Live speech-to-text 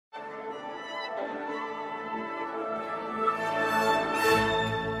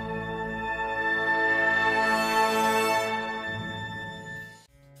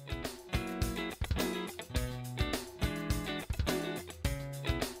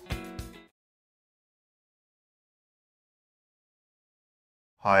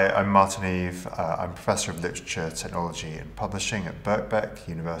Hi, I'm Martin Eve. I'm Professor of Literature, Technology and Publishing at Birkbeck,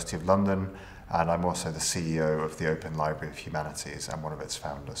 University of London, and I'm also the CEO of the Open Library of Humanities and one of its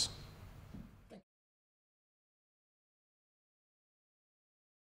founders.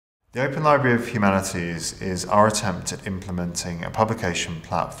 The Open Library of Humanities is our attempt at implementing a publication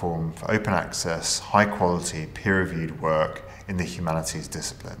platform for open access, high quality, peer-reviewed work in the humanities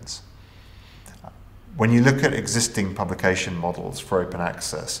disciplines. When you look at existing publication models for open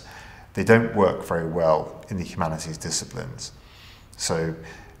access, they don't work very well in the humanities disciplines. So,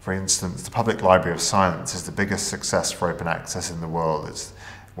 for instance, the Public Library of Science is the biggest success for open access in the world. It's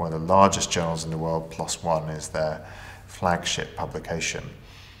one of the largest journals in the world, PLOS ONE is their flagship publication.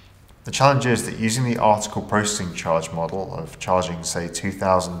 The challenge is that using the article processing charge model of charging, say,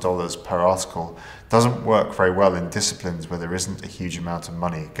 $2,000 per article doesn't work very well in disciplines where there isn't a huge amount of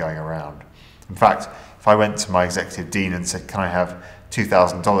money going around. In fact, if I went to my executive dean and said, can I have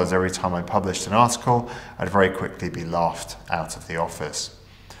 $2,000 every time I published an article, I'd very quickly be laughed out of the office.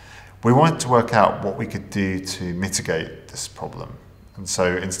 We wanted to work out what we could do to mitigate this problem. And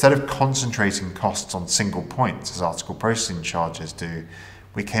so instead of concentrating costs on single points, as article processing charges do,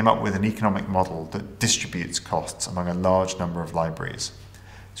 we came up with an economic model that distributes costs among a large number of libraries.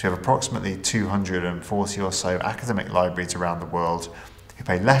 So we have approximately 240 or so academic libraries around the world who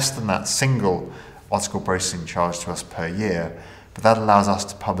pay less than that single article processing charge to us per year, but that allows us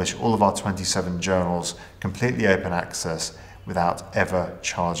to publish all of our 27 journals completely open access without ever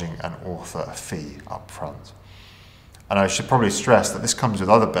charging an author a fee up front. And I should probably stress that this comes with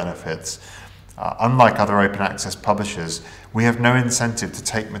other benefits. Unlike other open access publishers, we have no incentive to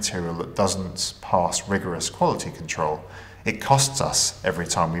take material that doesn't pass rigorous quality control. It costs us every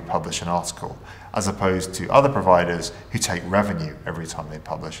time we publish an article, as opposed to other providers who take revenue every time they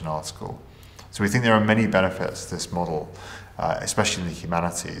publish an article. So we think there are many benefits to this model, especially in the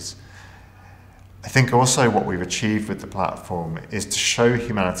humanities. I think also what we've achieved with the platform is to show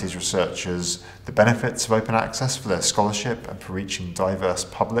humanities researchers the benefits of open access for their scholarship and for reaching diverse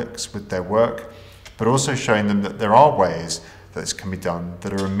publics with their work, but also showing them that there are ways that this can be done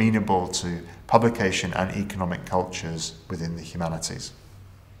that are amenable to publication and economic cultures within the humanities.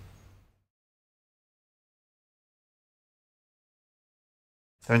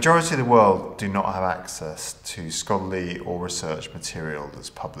 The majority of the world do not have access to scholarly or research material that's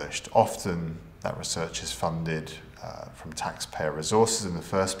published. Often that research is funded from taxpayer resources in the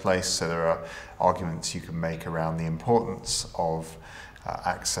first place, so there are arguments you can make around the importance of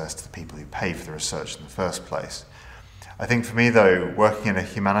access to the people who pay for the research in the first place. I think for me though, working in a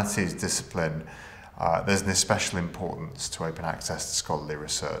humanities discipline, there's an especial importance to open access to scholarly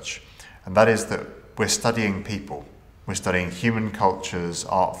research, and that is that we're studying people. We're studying human cultures,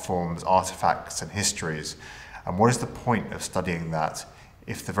 art forms, artifacts and histories. And what is the point of studying that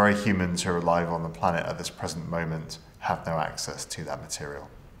if the very humans who are alive on the planet at this present moment have no access to that material?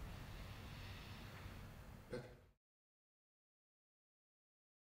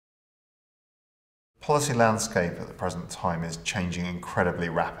 Policy landscape at the present time is changing incredibly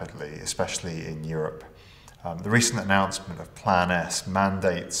rapidly, especially in Europe. The recent announcement of Plan S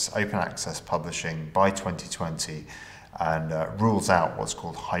mandates open access publishing by 2020 and rules out what's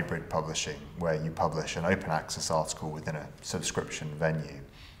called hybrid publishing, where you publish an open access article within a subscription venue.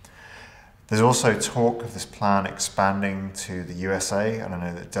 There's also talk of this plan expanding to the USA, and I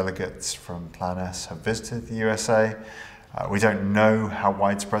know that delegates from Plan S have visited the USA. We don't know how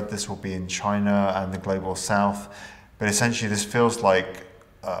widespread this will be in China and the global south, but essentially this feels like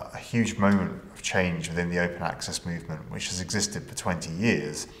a huge moment of change within the open access movement, which has existed for 20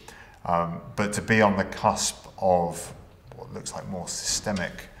 years. But to be on the cusp of what looks like more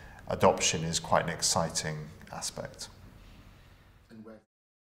systemic adoption is quite an exciting aspect.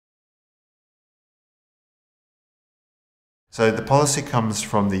 So the policy comes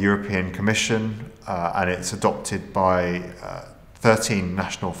from the European Commission and it's adopted by 13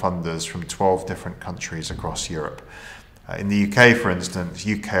 national funders from 12 different countries across Europe. In the UK, for instance,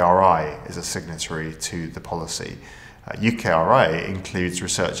 UKRI is a signatory to the policy. UKRI includes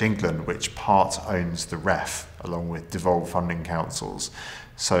Research England, which part owns the REF, along with devolved funding councils.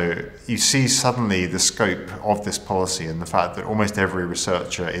 So you see suddenly the scope of this policy and the fact that almost every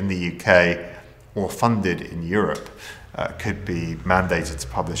researcher in the UK or funded in Europe could be mandated to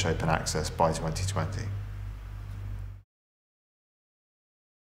publish open access by 2020.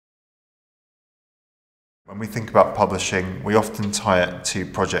 When we think about publishing, we often tie it to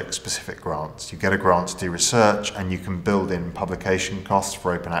project-specific grants. You get a grant to do research and you can build in publication costs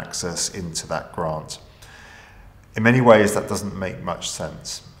for open access into that grant. In many ways, that doesn't make much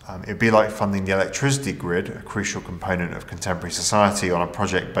sense. It'd be like funding the electricity grid, a crucial component of contemporary society, on a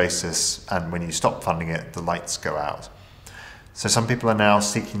project basis, and when you stop funding it, the lights go out. So some people are now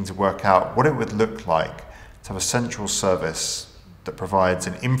seeking to work out what it would look like to have a central service that provides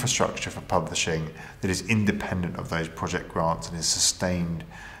an infrastructure for publishing that is independent of those project grants and is sustained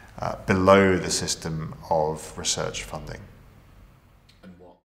below the system of research funding.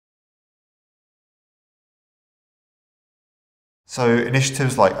 So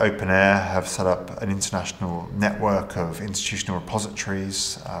initiatives like OpenAir have set up an international network of institutional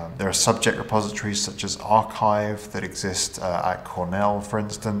repositories. There are subject repositories such as Archive that exist at Cornell, for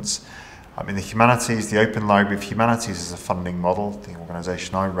instance. In the humanities, the Open Library of Humanities is a funding model, the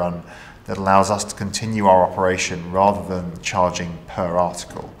organisation I run, that allows us to continue our operation rather than charging per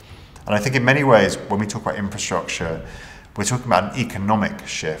article. And I think in many ways, when we talk about infrastructure, we're talking about an economic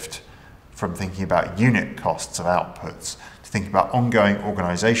shift from thinking about unit costs of outputs to thinking about ongoing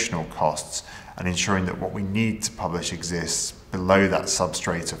organisational costs and ensuring that what we need to publish exists below that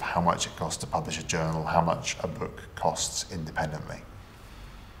substrate of how much it costs to publish a journal, how much a book costs independently.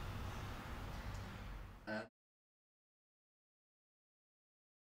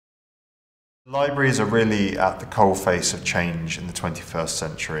 Libraries are really at the coalface of change in the 21st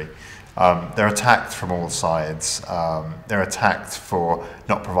century. They're attacked from all sides. They're attacked for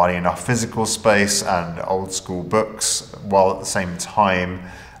not providing enough physical space and old school books, while at the same time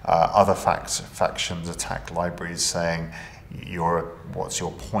other factions attack libraries saying, what's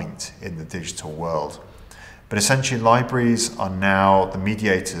your point in the digital world? But essentially libraries are now the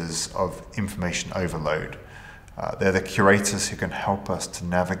mediators of information overload. They're the curators who can help us to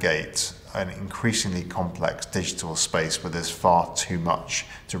navigate an increasingly complex digital space where there's far too much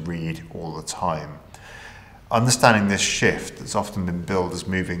to read all the time. Understanding this shift that's often been billed as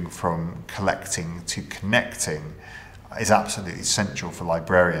moving from collecting to connecting is absolutely essential for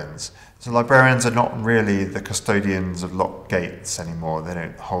librarians. So librarians are not really the custodians of locked gates anymore. They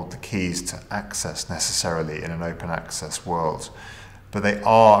don't hold the keys to access necessarily in an open access world. But they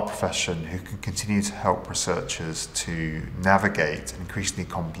are a profession who can continue to help researchers to navigate an increasingly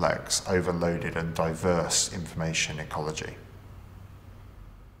complex, overloaded and diverse information ecology.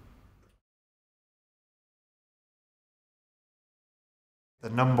 The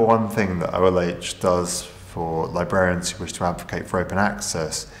number one thing that OLH does for librarians who wish to advocate for open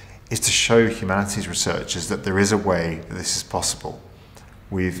access is to show humanities researchers that there is a way that this is possible.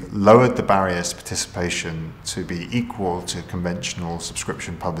 We've lowered the barriers to participation to be equal to conventional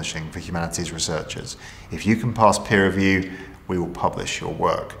subscription publishing for humanities researchers. If you can pass peer review, we will publish your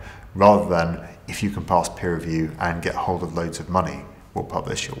work, rather than if you can pass peer review and get hold of loads of money, we'll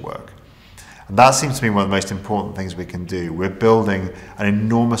publish your work. And that seems to be one of the most important things we can do. We're building an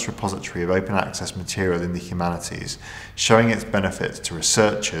enormous repository of open access material in the humanities, showing its benefits to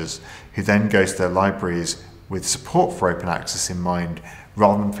researchers who then go to their libraries with support for open access in mind,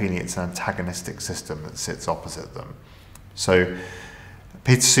 rather than feeling it's an antagonistic system that sits opposite them. So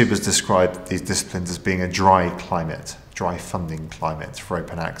Peter Suber's described these disciplines as being a dry climate, dry funding climate for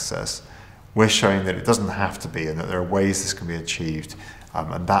open access. We're showing that it doesn't have to be and that there are ways this can be achieved,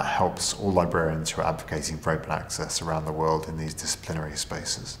 and that helps all librarians who are advocating for open access around the world in these disciplinary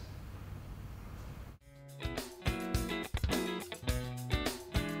spaces.